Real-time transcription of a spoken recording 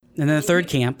And then the third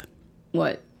camp,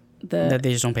 What? that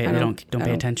they just don't pay. They don't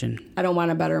pay attention. I don't want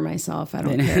to better myself. I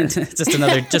don't care.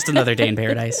 just another day in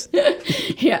paradise.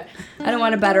 Yeah. I don't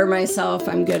want to better myself.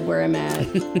 I'm good where I'm at.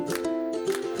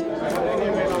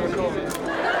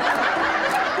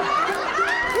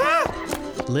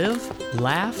 Live,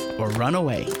 laugh, or run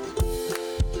away.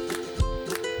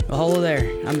 Well, hello there.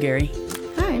 I'm Gary.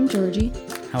 Hi, I'm Georgie.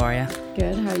 How are ya?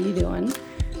 Good. How you doing?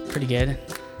 Pretty good.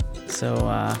 So,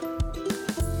 a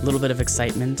little bit of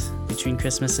excitement between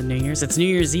Christmas and New Year's. It's New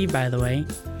Year's Eve, by the way.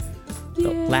 The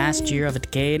last year of a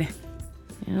decade.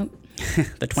 Yep.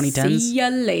 The 2010s. See ya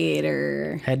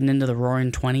later. Heading into the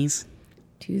roaring 20s.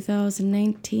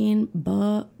 2019.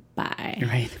 Bye-bye.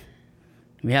 Right.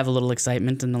 We have a little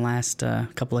excitement in the last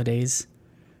couple of days.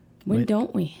 When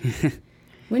don't we?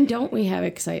 When don't we have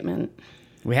excitement?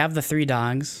 We have the 3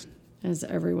 dogs. As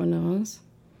everyone knows.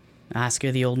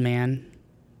 Oscar, the old man.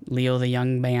 Leo, the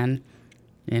young man.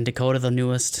 And Dakota, the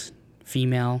newest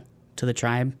female to the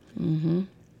tribe. Mm-hmm.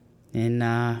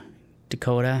 And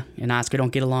Dakota and Oscar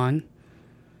don't get along.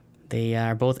 They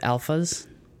are both alphas.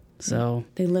 So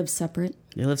They live separate.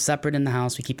 they live separate in the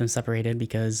house. We keep them separated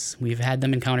because we've had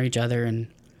them encounter each other, and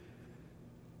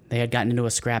they had gotten into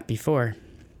a scrap before.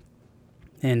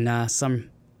 And And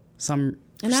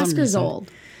Oscar's reason-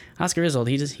 old. Oscar is old.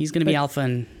 He's going to be alpha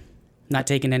and not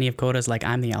taking any of Coda's like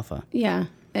I'm the alpha. Yeah.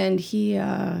 And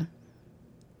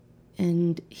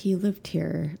he lived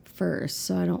here first,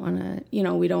 so I don't want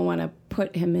to, we don't want to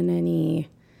put him in any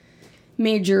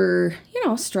major,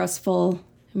 stressful.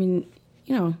 I mean,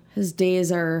 his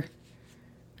days are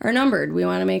numbered. We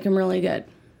want to make him really good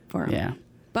for him. Yeah.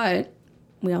 But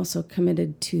we also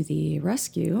committed to the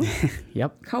rescue,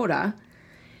 Yep. Coda.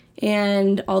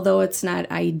 And although it's not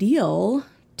ideal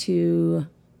to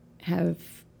have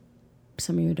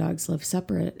some of your dogs live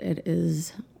separate, it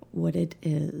is what it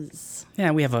is.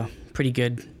 Yeah, we have a pretty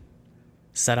good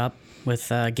setup with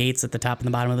gates at the top and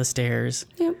the bottom of the stairs.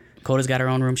 Yep. Coda's got her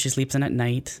own room she sleeps in at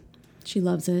night, She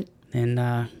loves it.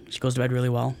 and she goes to bed really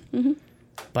well. Mm-hmm.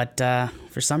 But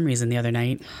for some reason the other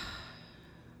night,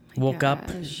 woke up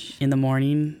Gosh. in the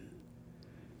morning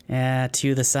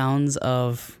to the sounds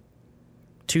of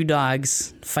 2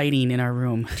 dogs fighting in our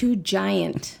room. Too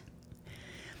giant.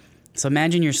 So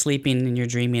imagine you're sleeping and you're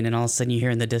dreaming, and all of a sudden you hear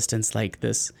in the distance like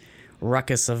this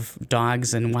ruckus of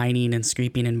dogs and whining and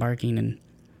screaming and barking, and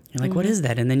you're like, what is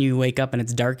that? And then you wake up and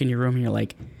it's dark in your room, and you're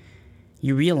like,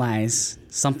 you realize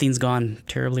something's gone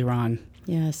terribly wrong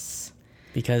Yes.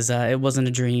 because it wasn't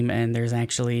a dream, and there's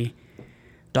actually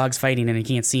dogs fighting and you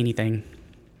can't see anything.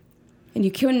 And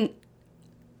you couldn't.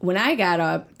 When I got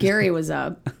up, Gary was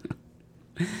up.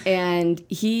 And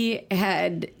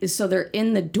so they're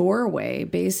in the doorway,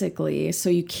 basically. So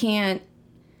you can't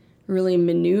really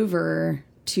maneuver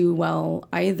too well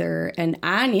either. And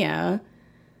Anya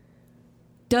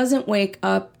doesn't wake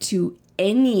up to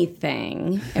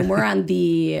anything. And we're on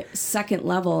the second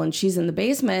level and she's in the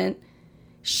basement.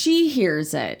 She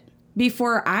hears it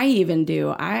before I even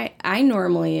do. I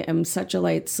normally am such a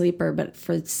light sleeper, but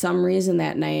for some reason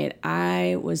that night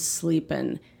I was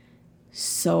sleeping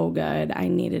so good. I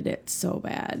needed it so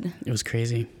bad. It was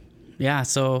crazy. Yeah,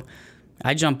 so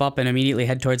I jump up and immediately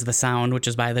head towards the sound, which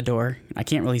is by the door. I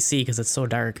can't really see because it's so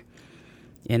dark.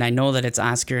 And I know that it's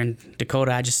Oscar and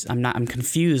Dakota. I'm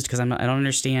confused because I don't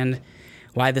understand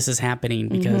why this is happening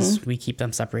because we keep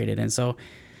them separated. And so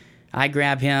I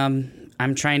grab him.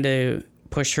 I'm trying to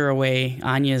push her away.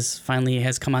 Anya's finally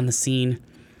has come on the scene.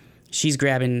 She's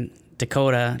grabbing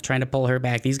Dakota, trying to pull her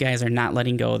back. These guys are not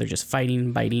letting go. They're just fighting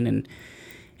and biting, and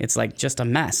it's like just a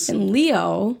mess. And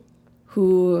Leo,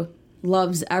 who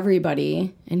loves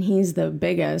everybody, and he's the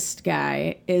biggest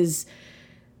guy, is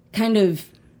kind of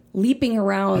leaping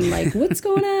around like, what's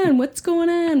going on? What's going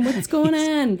on? What's going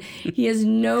on? He has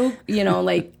no,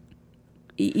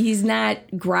 he's not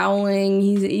growling.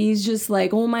 He's just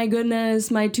like, oh my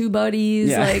goodness, my 2 buddies.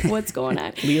 Yeah. Like, what's going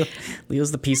on?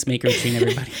 Leo's the peacemaker between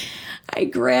everybody. I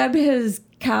grab his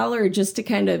collar just to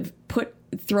kind of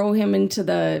throw him into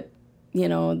the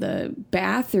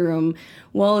bathroom.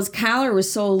 Well, his collar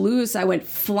was so loose, I went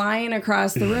flying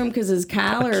across the room because his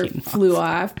collar flew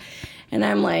off. And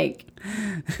I'm like,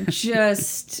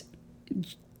 just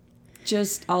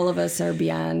all of us are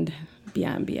beyond.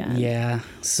 Yeah.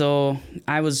 So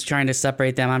I was trying to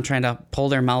separate them. I'm trying to pull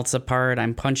their mouths apart.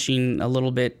 I'm punching a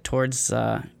little bit towards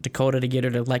Dakota to get her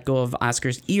to let go of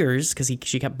Oscar's ears because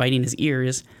she kept biting his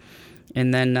ears.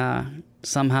 And then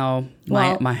somehow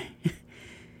my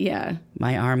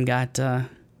arm got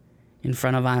in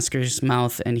front of Oscar's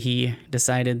mouth, and he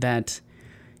decided that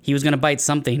he was going to bite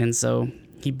something. And so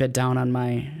he bit down on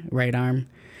my right arm.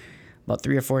 about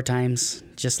 3 or 4 times.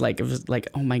 Just like, it was like,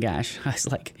 oh my gosh. I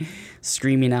was like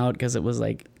screaming out because it was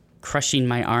like crushing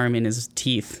my arm in his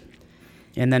teeth.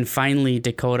 And then finally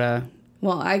Dakota.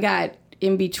 Well, I got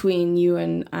in between you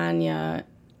and Anya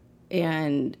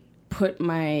and put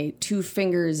my 2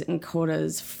 fingers in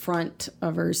Coda's front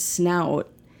of her snout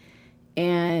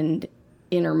and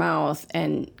in her mouth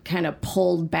and kind of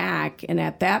pulled back. And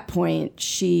at that point,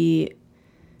 she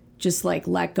just like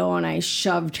let go and I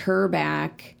shoved her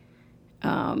back.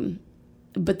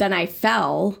 But then I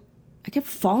fell. I kept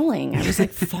falling. I was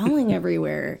like falling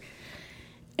everywhere.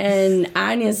 And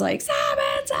Anya's like, stop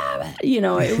it. You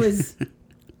know, it was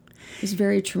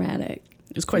very traumatic.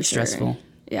 It was quite stressful.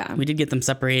 Yeah. We did get them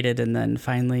separated, and then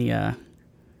finally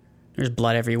there's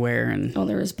blood everywhere. And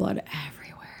there was blood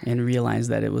everywhere. And realized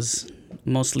that it was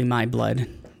mostly my blood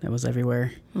that was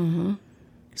everywhere. Mm-hmm.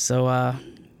 So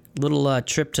little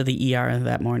trip to the ER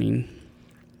that morning.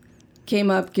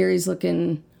 Came up, Gary's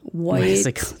looking white.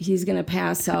 He's going to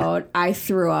pass out. I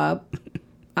threw up.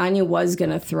 Anya was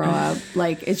going to throw up.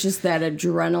 Like, it's just that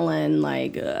adrenaline,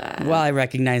 like... Well, I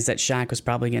recognized that shock was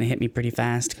probably going to hit me pretty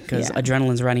fast because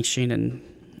adrenaline's running shit, and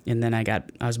then I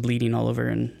was bleeding all over,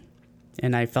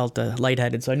 and I felt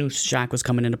lightheaded, so I knew shock was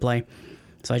coming into play.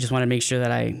 So I just wanted to make sure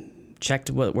that I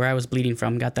checked where I was bleeding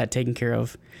from, got that taken care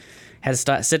of. Had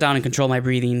to sit down and control my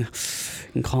breathing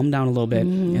and calm down a little bit,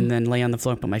 and then lay on the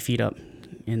floor and put my feet up.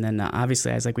 And then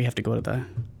obviously I was like, we have to go to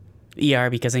the ER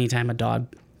because anytime a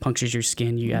dog punctures your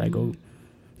skin, you got to go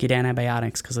get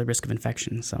antibiotics because of the risk of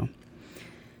infection. So,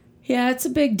 yeah, it's a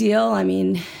big deal. I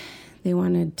mean, they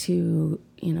wanted to,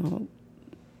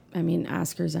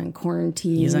 Oscar's on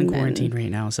quarantine. He's on quarantine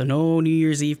right now, so no New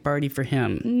Year's Eve party for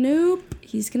him. Nope.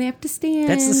 He's going to have to stand.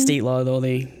 That's the state law, though.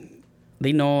 They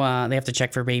know they have to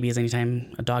check for babies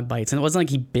anytime a dog bites. And it wasn't like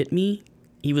he bit me.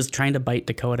 He was trying to bite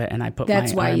Dakota, and I put my arm in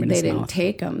his mouth. That's why they didn't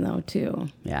take him, though, too.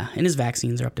 Yeah, and his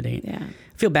vaccines are up to date. Yeah.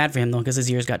 I feel bad for him, though, because his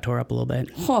ears got tore up a little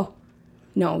bit. Oh,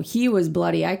 no, he was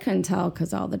bloody. I couldn't tell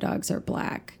because all the dogs are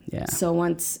black. Yeah. So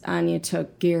once Anya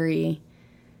took Gary,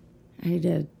 I had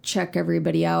to check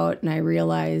everybody out, and I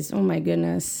realized, oh, my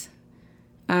goodness,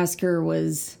 Oscar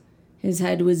his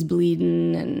head was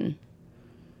bleeding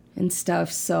and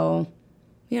stuff. So,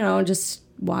 just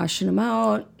washing him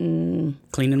out and...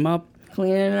 Cleaning him up,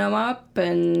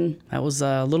 and... That was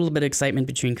a little bit of excitement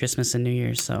between Christmas and New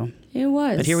Year's, so... It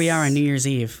was. But here we are on New Year's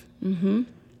Eve. Mm-hmm.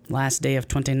 Last day of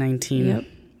 2019. Yep.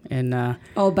 And,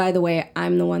 by the way,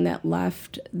 I'm the one that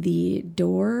left the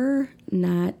door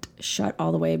not shut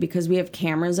all the way because we have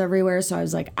cameras everywhere, so I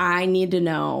was like, I need to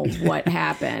know what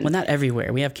happened. Well, not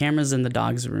everywhere. We have cameras in the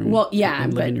dog's room. Well, yeah,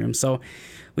 in the living room. So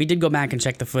we did go back and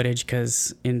check the footage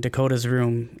because in Dakota's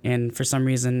room, and for some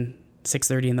reason...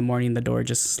 6:30 in the morning, the door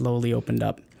just slowly opened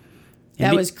up.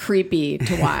 That was creepy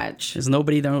to watch. There's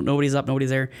nobody there, nobody's up,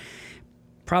 nobody's there.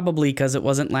 Probably because it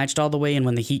wasn't latched all the way, and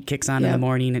when the heat kicks on in the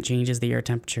morning, it changes the air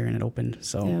temperature, and it opened.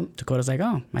 So Dakota's like,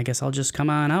 oh, I guess I'll just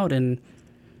come on out and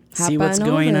see what's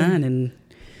going on. And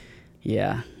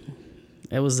yeah,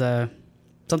 it was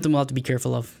something we'll have to be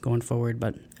careful of going forward.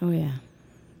 But oh yeah.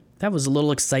 That was a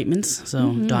little excitement.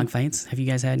 So dog fights. Have you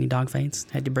guys had any dog fights?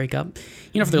 Had to break up?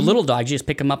 If they're little dogs, you just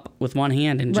pick them up with one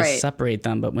hand and just separate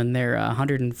them. But when they're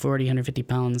 140, 150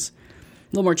 pounds,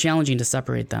 a little more challenging to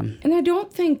separate them. And I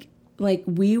don't think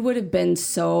we would have been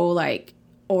so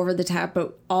over the top,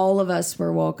 but all of us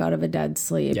were woke out of a dead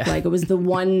sleep. Yeah. It was the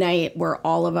one night where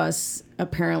all of us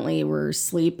apparently were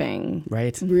sleeping.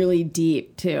 Right. Really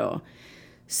deep too.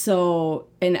 So,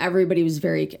 and everybody was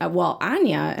very,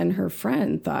 Anya and her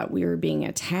friend thought we were being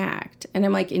attacked. And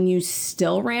I'm like, and you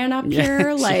still ran up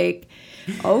here?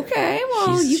 Okay,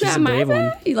 well, you got my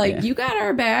back. You got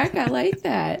our back. I like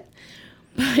that.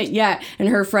 But yeah, and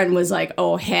her friend was like,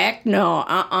 oh, heck no,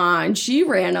 And she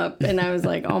ran up, and I was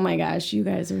like, oh my gosh, you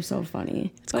guys are so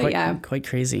funny. It's quite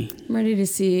crazy. I'm ready to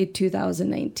see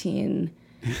 2019.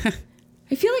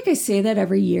 I feel like I say that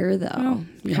every year, though. Oh,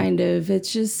 yeah. Kind of.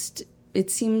 It's just... It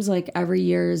seems like every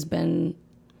year has been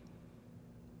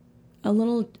a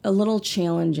little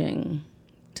challenging,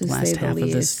 to say the least. Last half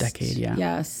of this decade, yeah.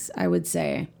 Yes, I would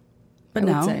say. But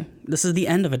now, this is the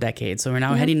end of a decade, so we're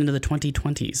now heading into the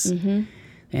 2020s. Mm-hmm.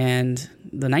 And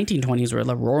the 1920s were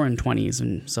the roaring 20s,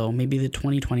 and so maybe the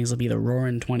 2020s will be the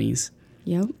roaring 20s.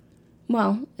 Yep.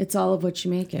 Well, it's all of what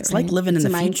you make it, It's like living in the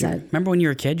future. Remember when you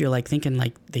were a kid, you're thinking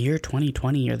the year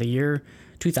 2020 or the year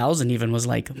 2000 even was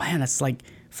man, that's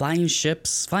flying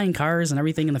ships, flying cars, and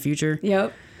everything in the future.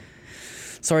 Yep.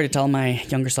 Sorry to tell my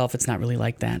younger self it's not really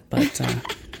like that, but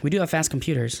we do have fast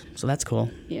computers, so that's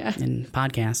cool. Yeah. And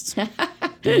podcasts.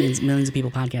 millions of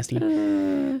people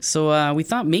podcasting. So we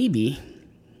thought maybe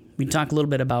we'd talk a little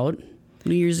bit about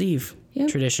New Year's Eve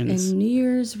traditions. And New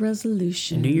Year's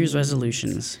resolutions. New Year's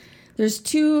resolutions. There's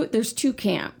two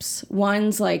camps.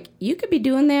 One's like, you could be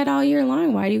doing that all year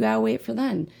long. Why do you gotta wait for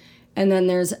then? And then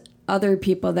there's other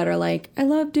people that are like, I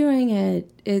love doing it.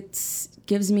 It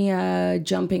gives me a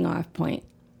jumping off point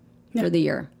for the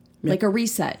year, like a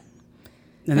reset.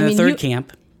 And then the third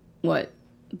camp. What?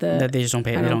 That they just don't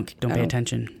pay. They don't pay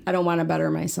attention. I don't want to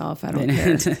better myself. I don't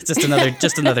care.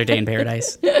 just another day in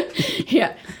paradise.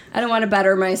 Yeah, I don't want to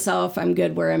better myself. I'm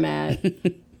good where I'm at.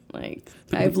 Like,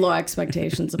 I have low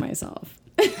expectations of myself.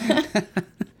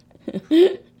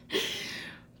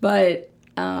 But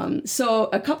so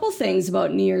a couple things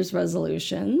about New Year's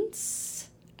resolutions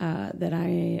that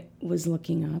I was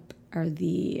looking up are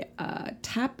the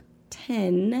top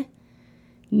 10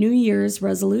 New Year's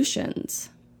resolutions.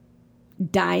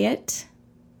 Diet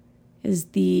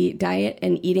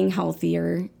and eating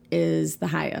healthier is the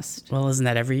highest. Well, isn't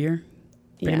that every year?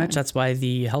 Pretty much. That's why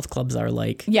the health clubs are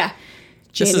like. Yeah.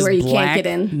 January, you can't get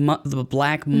in. The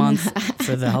black month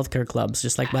for the healthcare clubs,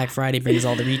 just like Black Friday brings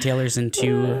all the retailers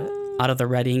out of the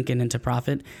red ink and into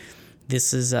profit.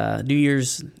 This is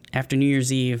after New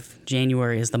Year's Eve.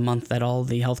 January is the month that all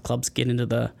the health clubs get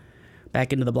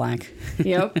back into the black.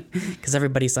 Yep. Because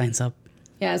everybody signs up.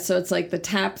 Yeah, so it's like the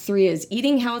top 3 is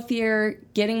eating healthier,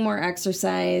 getting more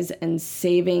exercise, and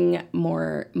saving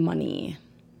more money.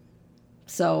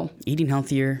 So eating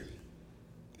healthier,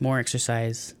 more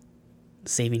exercise,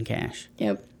 saving cash.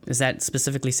 Yep. Does that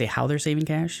specifically say how they're saving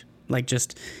cash? Like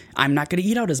just, I'm not going to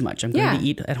eat out as much. I'm going to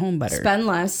eat at home better. Spend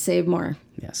less, save more.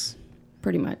 Yes.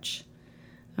 Pretty much.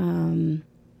 And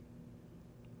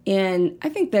I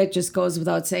think that just goes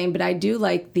without saying, but I do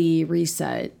like the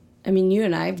reset. I mean, you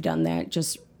and I have done that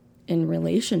just in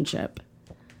relationship.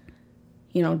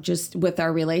 You know, just with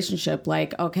our relationship,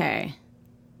 like, okay,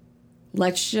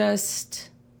 let's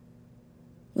just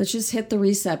hit the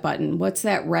reset button. What's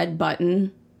that red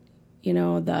button? You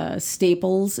know, the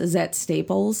Staples. Is that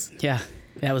Staples? Yeah,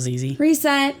 that was easy.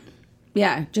 Reset.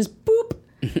 Yeah, just boop.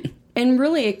 And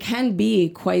really, it can be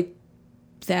quite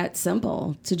that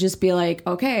simple to just be like,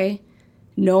 okay,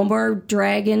 no more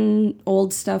dragging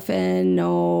old stuff in,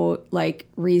 no, like,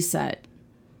 reset.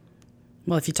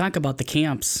 Well, if you talk about the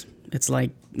camps, it's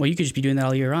like, well, you could just be doing that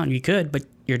all year round. You could, but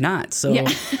you're not. So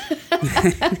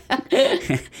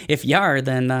if you are,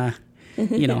 then,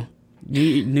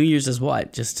 New Year's is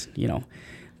what? Just,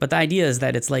 But the idea is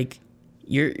that it's like,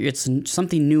 it's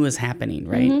something new is happening,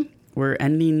 right? Mm-hmm. We're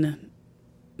ending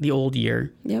the old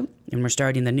year. Yep. And we're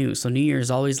starting the new. So New Year is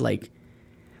always like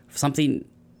something...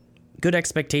 good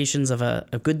expectations of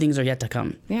good things are yet to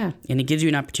come. Yeah. And it gives you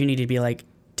an opportunity to be like,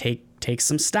 take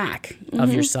some stock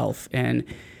of yourself. And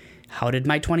how did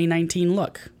my 2019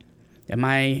 look? Am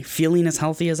I feeling as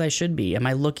healthy as I should be? Am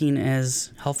I looking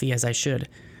as healthy as I should?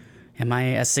 Am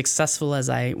I as successful as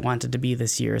I wanted to be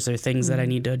this year? Is there things that I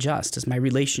need to adjust?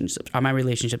 Are my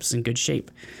relationships in good shape?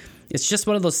 It's just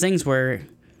one of those things where,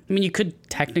 I mean, you could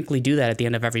technically do that at the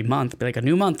end of every month. Be like, a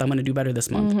new month, I'm going to do better this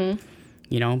month.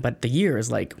 Mm-hmm. But the year is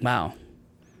like, wow.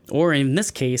 Or in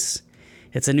this case,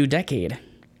 it's a new decade.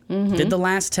 Mm-hmm. Did the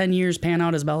last 10 years pan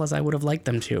out as well as I would have liked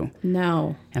them to?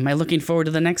 No. Am I looking forward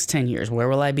to the next 10 years? Where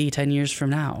will I be 10 years from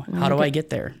now? How do I get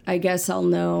there? I guess I'll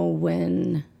know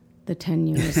when the 10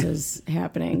 years is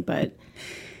happening, but...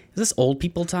 Is this old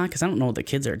people talk? Because I don't know if the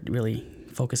kids are really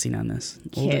focusing on this.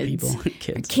 Kids. Older people.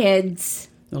 Kids.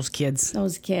 Those kids.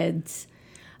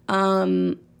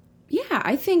 Yeah,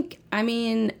 I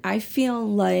feel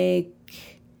like,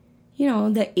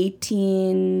 the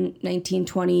 18, 19,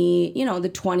 20, the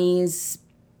 20s,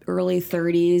 early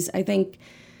 30s, I think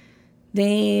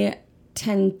they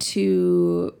tend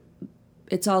to,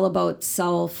 it's all about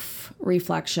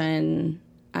self-reflection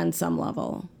on some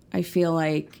level. I feel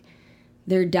like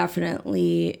there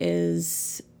definitely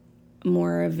is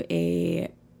more of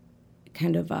a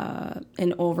kind of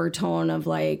an overtone of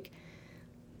like,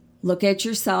 look at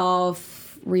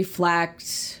yourself,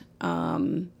 reflect,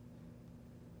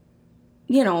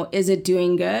 is it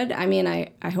doing good? I mean,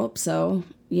 I hope so,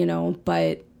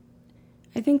 but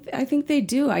I think they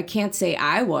do. I can't say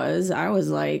I was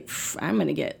like, I'm going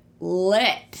to get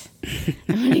lit.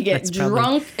 I'm going to get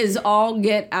drunk as all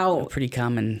get out. A pretty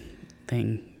common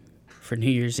thing for New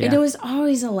Year's, yeah. And it was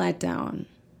always a letdown.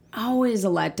 Always a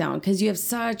letdown because you have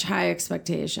such high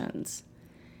expectations.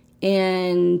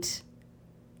 And...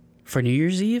 For New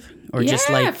Year's Eve? Or just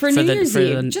like for New Year's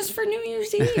Eve. Just for New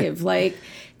Year's Eve. Like,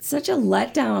 it's such a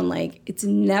letdown. Like, it's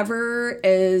never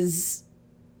as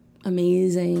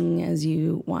amazing as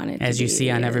you want it to be. As you see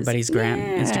on everybody's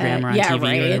Instagram or on TV or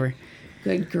whatever.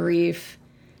 Good grief.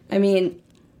 I mean,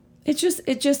 it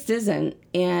just isn't.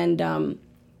 And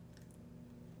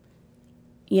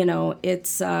you know,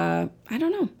 it's, I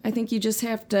don't know. I think you just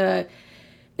have to,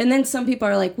 and then some people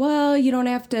are like, well, you don't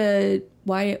have to,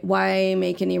 why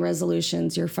make any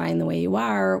resolutions? You're fine the way you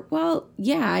are. Well,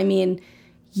 yeah, I mean,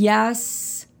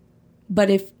 yes, but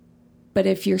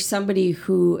if you're somebody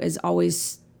who is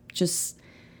always just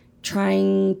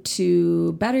trying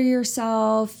to better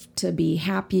yourself, to be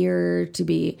happier, to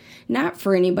be not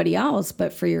for anybody else,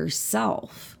 but for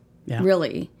yourself,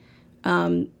 really,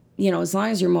 you know, as long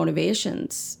as your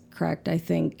motivation's correct, I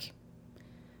think,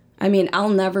 I mean, I'll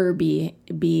never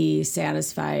be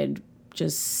satisfied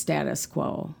just status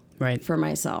quo for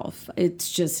myself.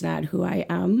 It's just not who I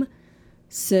am.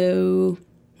 So,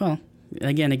 well,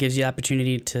 again, it gives you the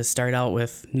opportunity to start out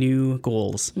with new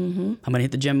goals. I'm going to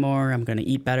hit the gym more. I'm going to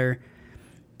eat better.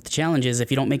 The challenge is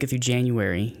if you don't make it through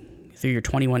January, through your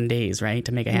 21 days, right,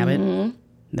 to make a habit,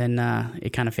 then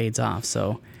it kind of fades off.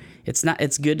 So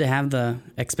it's good to have the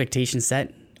expectation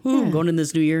set. Ooh, going in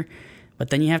this new year. But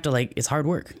then you have to, like, it's hard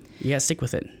work. You got to stick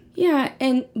with it. Yeah,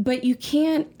 but you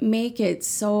can't make it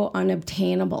so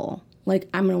unobtainable. Like,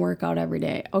 I'm going to work out every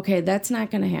day. Okay, that's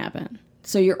not going to happen.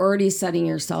 So you're already setting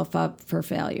yourself up for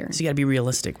failure. So you got to be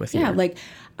realistic with Yeah, like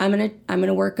I'm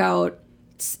gonna work out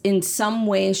in some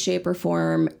way, shape, or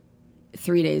form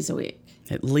 3 days a week.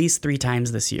 At least 3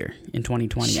 times this year in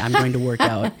 2020. I'm going to work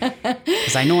out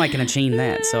because I know I can attain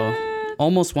that. So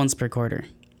almost once per quarter.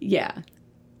 Yeah,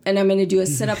 and I'm gonna do a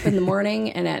sit up in the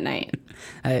morning and at night.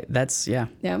 That's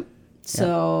Yep.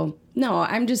 So no,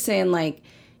 I'm just saying, like,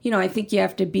 you know, I think you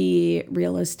have to be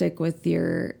realistic with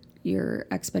your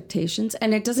expectations,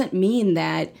 and it doesn't mean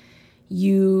that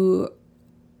you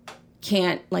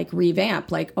can't, like,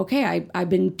 revamp. Like, okay, I've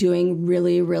been doing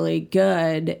really, really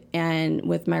good and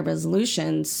with my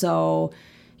resolution, so,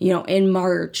 you know, in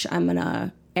March I'm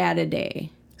gonna add a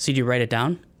day. So do you write it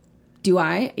down? Do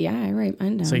I? Yeah, I write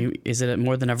mine down. So is it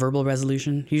more than a verbal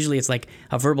resolution? Usually it's like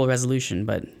a verbal resolution,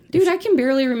 but dude, I can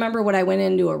barely remember what I went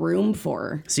into a room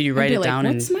for. So you write it down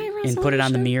and put it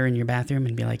on the mirror in your bathroom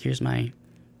and be like, here's my.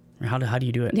 Or how do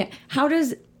you do it? Yeah.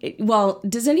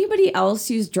 Does anybody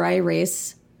else use dry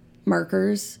erase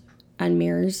markers on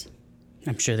mirrors?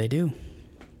 I'm sure they do.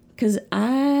 Because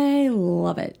I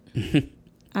love it.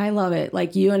 I love it.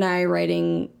 Like, you and I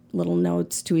writing little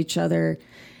notes to each other.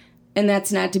 And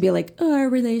that's not to be like, oh, our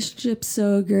relationship's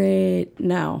so great.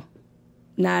 No.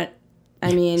 Not,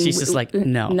 I mean. She's just like,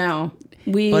 no. No.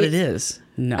 But it is.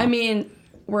 No. I mean,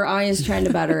 we're always trying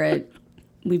to better it.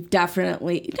 We've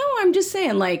definitely, no, I'm just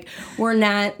saying, like, we're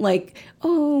not like,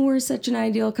 oh, we're such an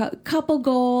ideal couple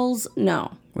goals.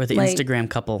 No. We're the Instagram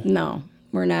couple. No,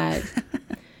 we're not.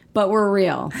 But we're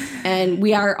real. And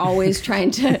we are always trying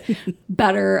to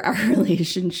better our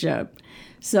relationship.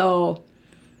 So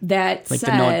that like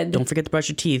said. Don't forget to brush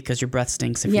your teeth because your breath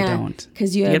stinks if you don't.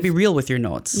 Because you got to be real with your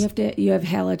notes. You have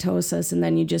halitosis, and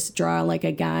then you just draw like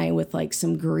a guy with like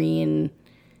some green,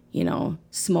 you know,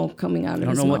 smoke coming out of his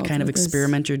mouth. I don't know what kind of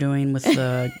experiment you're doing with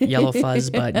the yellow fuzz,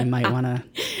 but you might want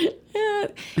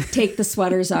to take the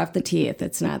sweaters off the teeth.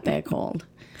 It's not that cold.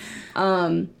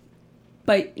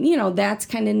 But, you know, that's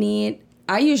kind of neat.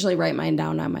 I usually write mine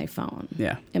down on my phone.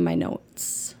 Yeah. In my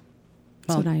notes.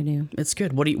 That's what I do. It's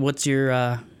good. What's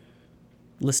your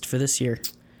list for this year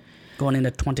going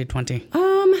into 2020?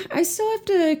 I still have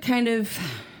to kind of,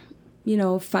 you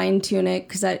know, fine tune it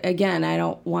because I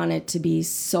don't want it to be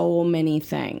so many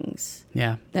things.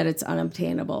 Yeah. That it's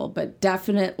unobtainable. But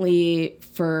definitely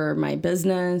for my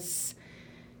business,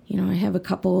 you know, I have a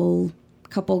couple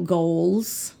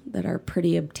goals that are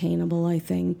pretty obtainable, I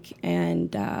think.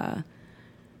 And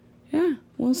yeah,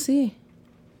 we'll see.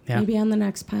 Yeah. Maybe on the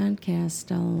next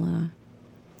podcast I'll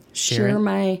share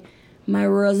my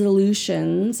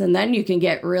resolutions, and then you can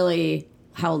get really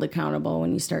held accountable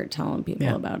when you start telling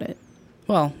people about it.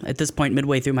 Well, at this point,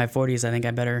 midway through my 40s, I think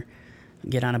I better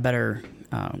get on a better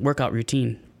workout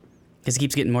routine because it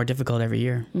keeps getting more difficult every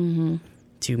year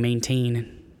to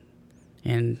maintain.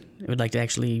 And I would like to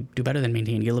actually do better than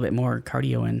maintain, get a little bit more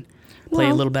cardio and play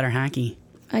a little better hockey.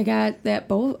 I got that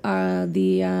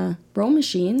the row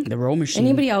machine. The row machine.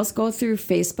 Anybody else go through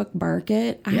Facebook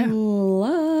Market? Yeah. I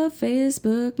love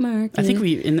Facebook Market. I think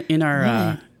we in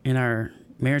our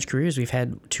marriage careers we've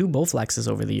had 2 Bowflexes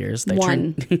over the years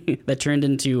that turned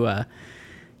into a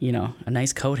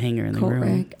nice coat hanger in the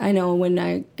room. Rack. I know when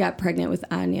I got pregnant with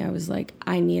Anya, I was like,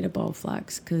 I need a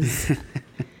Bowflex because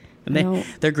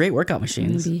they're great workout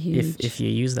machines if you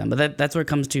use them. But that's where it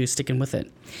comes to sticking with it.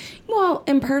 Well,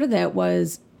 and part of that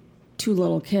was 2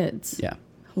 little kids. Yeah.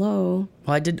 Hello.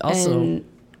 Well, I did also.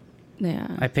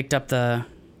 I picked up the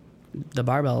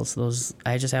barbells. Those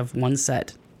I just have one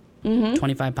set,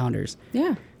 25 pounders.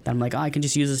 Yeah. That I'm like, I can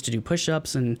just use this to do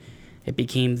push-ups and it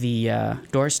became the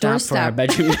doorstop for our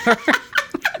bedroom door.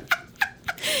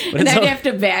 And I'd have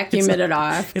to vacuum it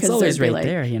off. It's always right like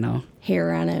there, you know.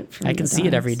 Hair on it. I can see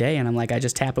it every day, and I'm like, I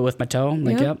just tap it with my toe. I'm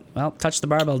like, yep, well, touch the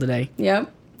barbell today.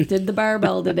 Yep, did the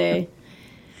barbell today.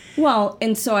 Well,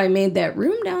 and so I made that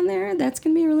room down there. That's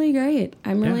going to be really great.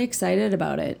 I'm really excited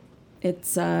about it.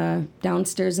 It's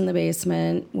downstairs in the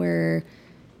basement where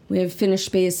we have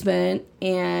finished basement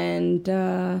and,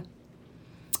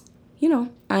 you know,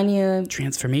 Anya.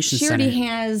 Transformation she Center.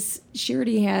 She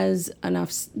already has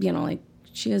enough, you know, like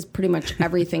she has pretty much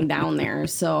everything down there.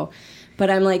 So, but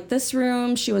I'm like, this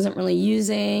room she wasn't really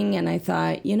using. And I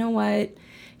thought, you know what?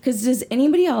 Because does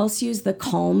anybody else use the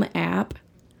Calm app?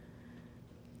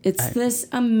 It's this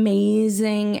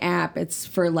amazing app. It's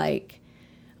for like,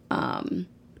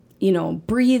 you know,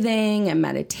 breathing and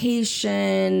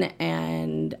meditation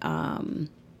and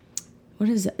what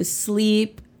is it?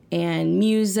 Sleep and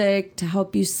music to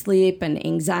help you sleep and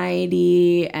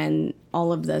anxiety and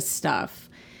all of this stuff.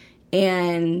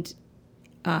 And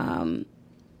I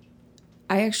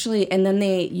actually, and then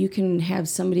you can have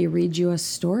somebody read you a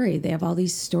story. They have all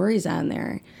these stories on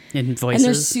there. In voices. And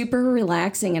they're super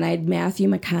relaxing. And I had Matthew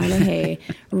McConaughey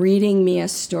reading me a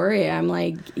story. I'm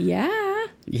like, yeah,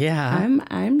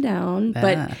 I'm down.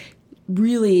 But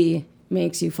really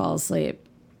makes you fall asleep.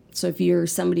 So if you're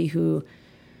somebody who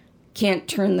can't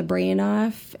turn the brain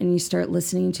off and you start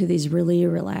listening to these really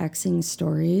relaxing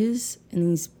stories,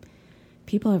 and these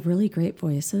people have really great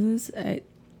voices,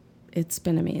 it's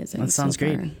been amazing. That sounds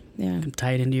great. Yeah.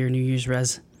 Tie it into your New Year's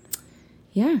res.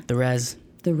 Yeah. The res.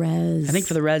 The res. I think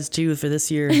for the res too for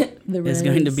this year the is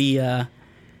going to be,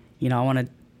 you know, I think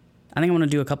I want to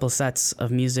do a couple of sets of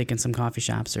music in some coffee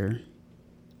shops I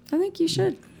think you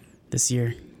should. This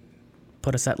year.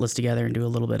 Put a set list together and do a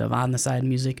little bit of on the side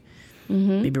music.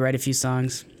 Mm-hmm. Maybe write a few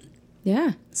songs.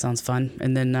 Yeah. Sounds fun.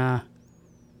 And then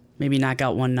maybe knock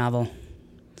out one novel.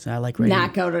 So I like writing.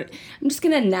 I'm just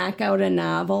going to knock out a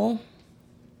novel.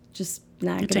 Just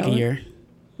knock it out. Take a year.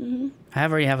 Mm-hmm. I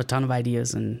already have a ton of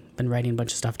ideas and been writing a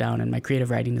bunch of stuff down, and my creative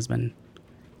writing has been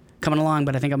coming along,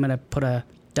 but I think I'm going to put a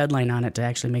deadline on it to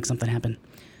actually make something happen.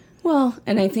 Well,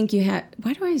 and I think why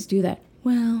do I always do that?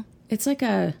 Well, it's like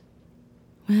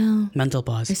mental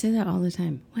pause. I say that all the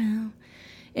time. Well,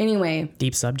 anyway.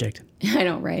 Deep subject. I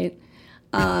know, right?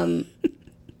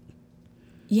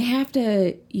 You have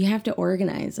to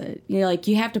organize it. You know, like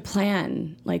you have to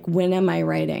plan. Like, when am I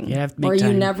writing? You have to make or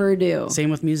time. You never do. Same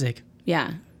with music.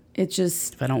 Yeah, it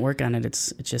just. If I don't work on it,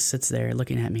 it just sits there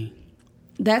looking at me.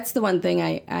 That's the one thing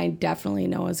I definitely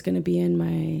know is going to be in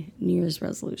my New Year's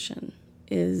resolution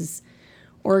is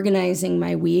organizing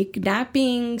my week, not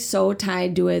being so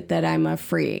tied to it that I'm a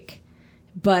freak.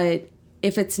 But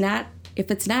if it's not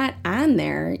on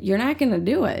there, you're not going to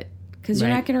do it because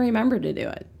you're not going to remember to do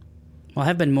it. Well,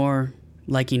 I've been more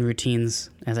liking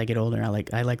routines as I get older.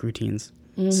 I like routines.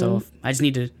 Mm-hmm. So I just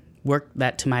need to work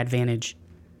that to my advantage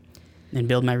and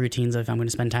build my routines of I'm going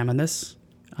to spend time on this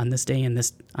day and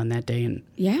this on that day and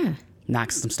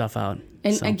knock some stuff out.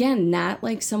 And again, not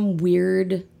like some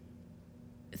weird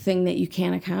thing that you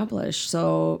can't accomplish.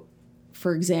 So,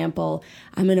 for example,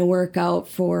 I'm going to work out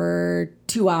for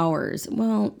 2 hours.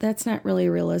 Well, that's not really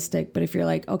realistic. But if you're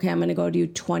like, okay, I'm going to go do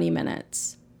 20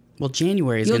 minutes. Well,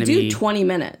 January is going to be... You'll do 20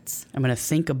 minutes. I'm going to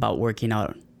think about working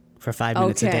out for 5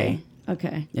 minutes a day.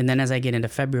 Okay. And then as I get into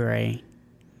February,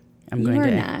 I'm going to...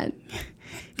 You're not.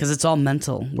 Because it's all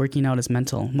mental. Working out is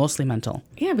mental. Mostly mental.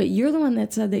 Yeah, but you're the one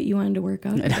that said that you wanted to work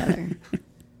out together.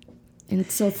 And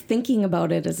so thinking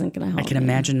about it isn't going to help. I can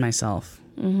imagine myself.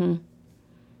 Mm-hmm.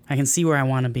 I can see where I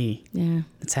want to be. Yeah.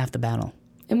 It's half the battle.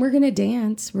 And we're going to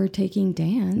dance. We're taking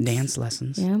dance. Dance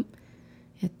lessons. Yep.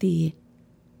 At the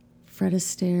Fred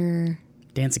Astaire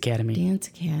Dance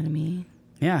Academy.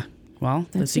 Yeah. Well,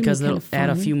 that's because they'll add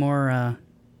a few more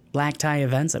black tie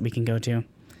events that we can go to.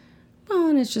 Well,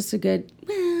 and it's just a good,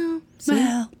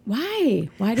 why?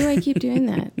 Why do I keep doing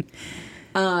that?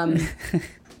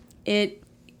 It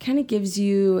kind of gives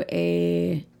you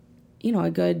a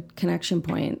good connection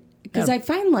point. Because I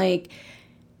find like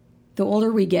the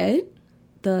older we get,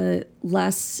 the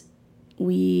less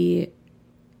we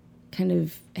kind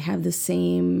of have the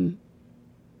same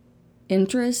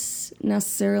interests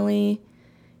necessarily.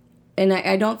 And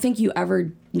I don't think you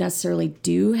ever necessarily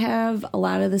do have a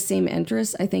lot of the same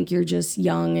interests. I think you're just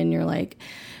young and you're like,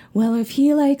 well, if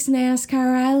he likes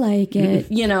NASCAR, I like it,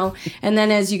 And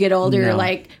then as you get older, you're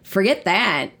like, forget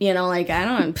that, like,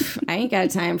 I ain't got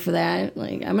time for that.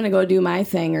 Like, I'm going to go do my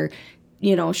thing or,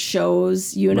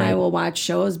 shows. You and I will watch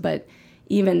shows, but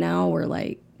even now we're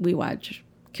like, we watch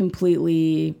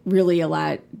completely, really a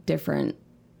lot different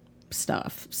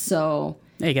stuff. So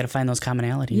Yeah, you got to find those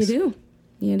commonalities. You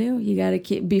do. You got to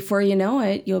keep, before you know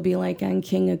it, you'll be like on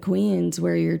King of Queens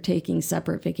where you're taking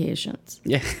separate vacations.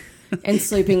 Yeah. And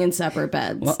sleeping in separate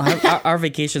beds. Well, our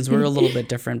vacations were a little bit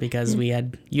different because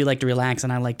you like to relax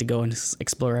and I like to go and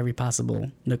explore every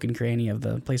possible nook and cranny of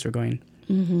the place we're going.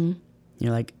 Mm-hmm.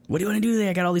 You're like, what do you want to do today?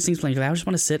 I got all these things planned. You're like, I just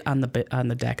want to sit on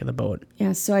the deck of the boat.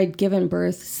 Yeah, so I'd given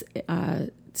birth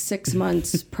 6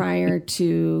 months prior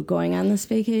to going on this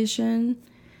vacation.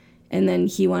 And then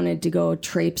he wanted to go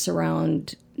traipse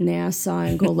around Nassau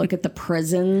and go look at the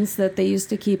prisons that they used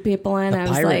to keep people in. I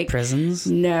was Pirate like, prisons.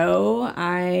 no,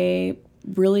 I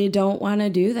really don't want to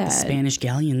do that. Spanish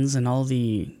galleons and all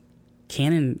the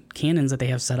cannons that they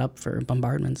have set up for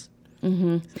bombardments.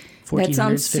 Mm-hmm. That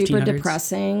sounds super 1500s.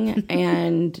 depressing.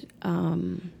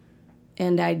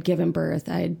 and I'd given birth.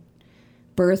 I'd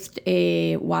birthed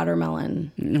a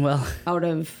watermelon Well, out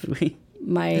of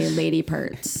my lady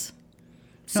parts.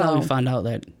 So we found out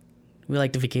that we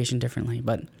like to vacation differently,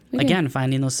 but again,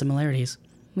 finding those similarities.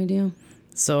 We do.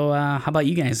 So how about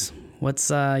you guys? What's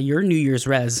your New Year's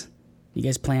res? You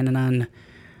guys planning on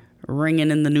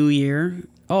ringing in the new year?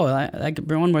 Oh,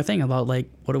 one more thing about like,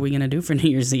 what are we going to do for New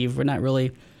Year's Eve? Haven't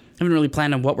really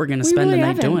planned on what we're going to spend the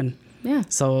night doing. Yeah.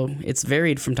 So it's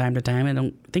varied from time to time. I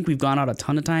don't think we've gone out a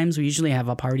ton of times. We usually have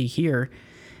a party here.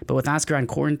 But with Oscar on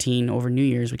quarantine over New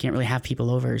Year's, we can't really have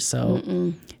people over.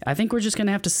 So I think we're just going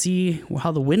to have to see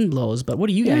how the wind blows. But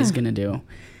what are you guys going to do?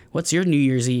 What's your New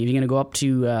Year's Eve? You going to go up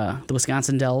to the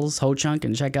Wisconsin Dells, Ho Chunk,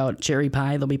 and check out Cherry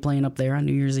Pie? They'll be playing up there on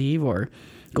New Year's Eve. Or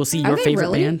go see your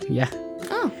favorite band? Yeah.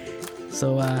 Oh.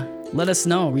 So let us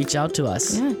know. Reach out to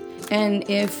us. Yeah. And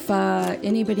if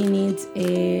anybody needs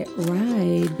a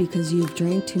ride because you've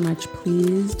drank too much,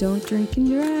 please don't drink and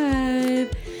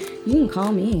drive. You can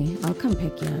call me. I'll come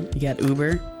pick you up. You got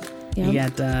Uber. Yep. You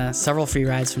got several free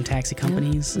rides from taxi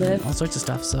companies and all sorts of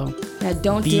stuff. So yeah,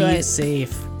 don't do it. Be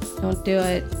safe. Don't do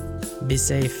it. Be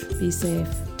safe. Be safe.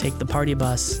 Take the party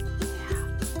bus.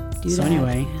 Do so that.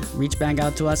 Anyway, reach back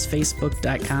out to us,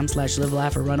 facebook.com/live,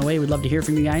 laugh, or run away. We'd love to hear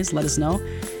from you guys. Let us know.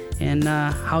 And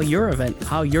how your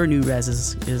new res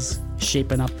is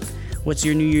shaping up. What's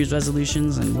your New Year's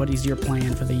resolutions and what is your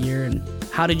plan for the year? And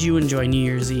how did you enjoy New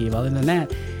Year's Eve? Other than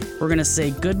that, we're going to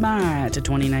say goodbye to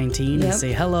 2019 and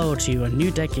say hello to a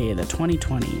new decade, the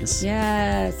 2020s.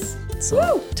 Yes.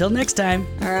 So, till next time.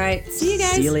 All right. See you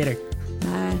guys. See you later.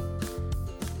 Bye.